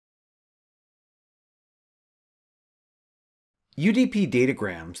UDP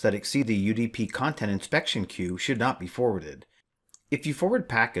datagrams that exceed the UDP content inspection queue should not be forwarded. If you forward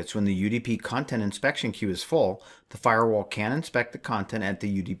packets when the UDP content inspection queue is full, the firewall can inspect the content at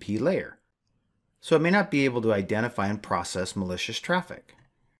the UDP layer, so it may not be able to identify and process malicious traffic.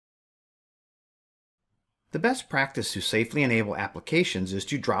 The best practice to safely enable applications is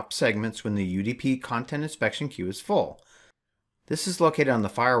to drop segments when the UDP content inspection queue is full. This is located on the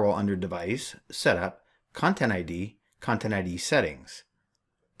firewall under Device, Setup, Content ID Settings.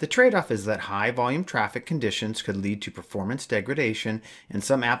 The trade-off is that high volume traffic conditions could lead to performance degradation and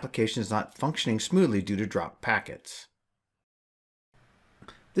some applications not functioning smoothly due to dropped packets.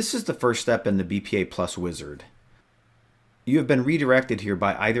 This is the first step in the BPA Plus wizard. You have been redirected here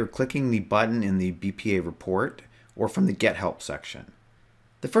by either clicking the button in the BPA report or from the Get Help section.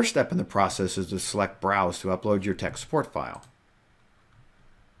 The first step in the process is to select Browse to upload your tech support file.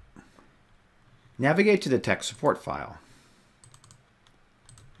 Navigate to the tech support file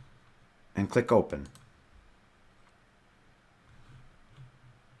and click Open.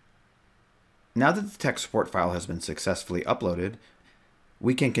 Now that the tech support file has been successfully uploaded,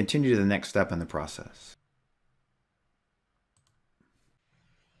 we can continue to the next step in the process.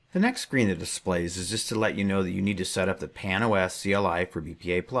 The next screen it displays is just to let you know that you need to set up the PAN-OS CLI for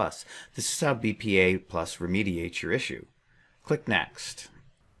BPA Plus. This is how BPA Plus remediates your issue. Click Next.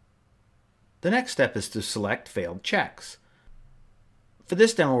 The next step is to select Failed Checks. For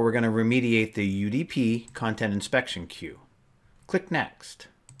this demo, we're going to remediate the UDP content inspection queue. Click Next.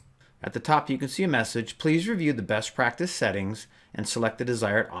 At the top, you can see a message, please review the best practice settings and select the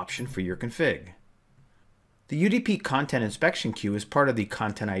desired option for your config. The UDP content inspection queue is part of the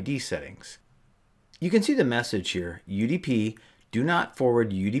Content ID settings. You can see the message here, UDP, do not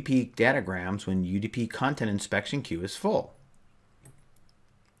forward UDP datagrams when UDP content inspection queue is full.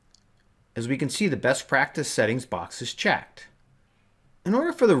 As we can see, the best practice settings box is checked. In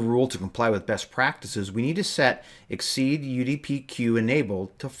order for the rule to comply with best practices, we need to set Exceed UDP queue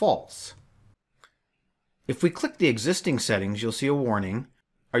enabled to false. If we click the existing settings, you'll see a warning.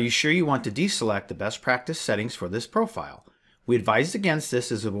 Are you sure you want to deselect the best practice settings for this profile? We advise against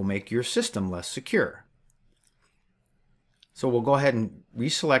this as it will make your system less secure. So we'll go ahead and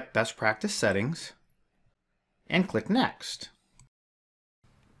reselect best practice settings and click Next.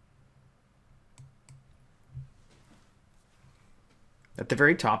 At the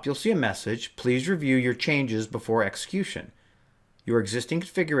very top, you'll see a message, please review your changes before execution. Your existing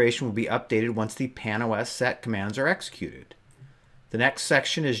configuration will be updated once the PAN-OS set commands are executed. The next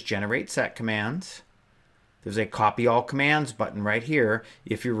section is Generate Set Commands. There's a Copy All Commands button right here.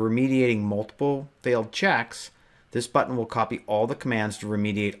 If you're remediating multiple failed checks, this button will copy all the commands to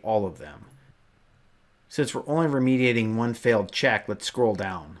remediate all of them. Since we're only remediating one failed check, let's scroll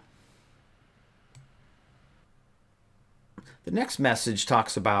down. The next message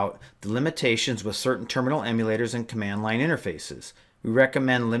talks about the limitations with certain terminal emulators and command line interfaces. We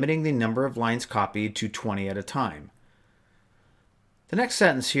recommend limiting the number of lines copied to 20 at a time. The next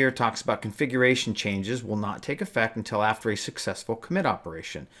sentence here talks about configuration changes will not take effect until after a successful commit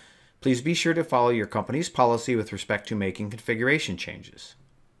operation. Please be sure to follow your company's policy with respect to making configuration changes.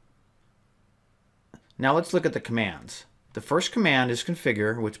 Now let's look at the commands. The first command is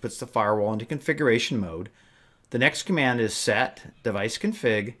configure, which puts the firewall into configuration mode. The next command is set device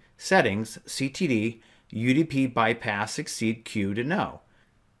config settings CTD UDP bypass exceed queue to no,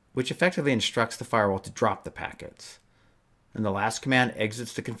 which effectively instructs the firewall to drop the packets. And the last command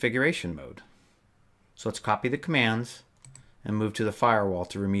exits the configuration mode. So let's copy the commands and move to the firewall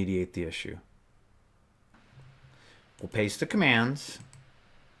to remediate the issue. We'll paste the commands.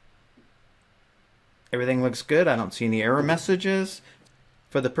 Everything looks good. I don't see any error messages.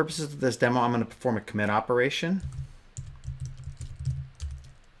 For the purposes of this demo, I'm going to perform a commit operation.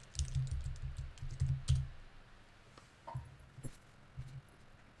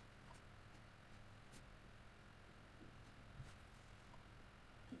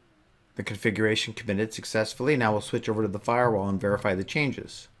 The configuration committed successfully. Now we'll switch over to the firewall and verify the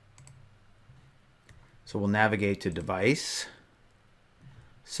changes. So we'll navigate to Device,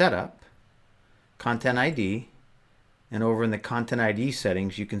 Setup, Content ID, and over in the Content ID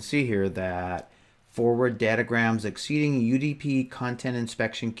settings, you can see here that forward datagrams exceeding UDP content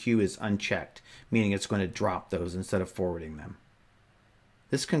inspection queue is unchecked, meaning it's going to drop those instead of forwarding them.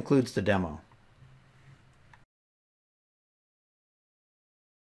 This concludes the demo.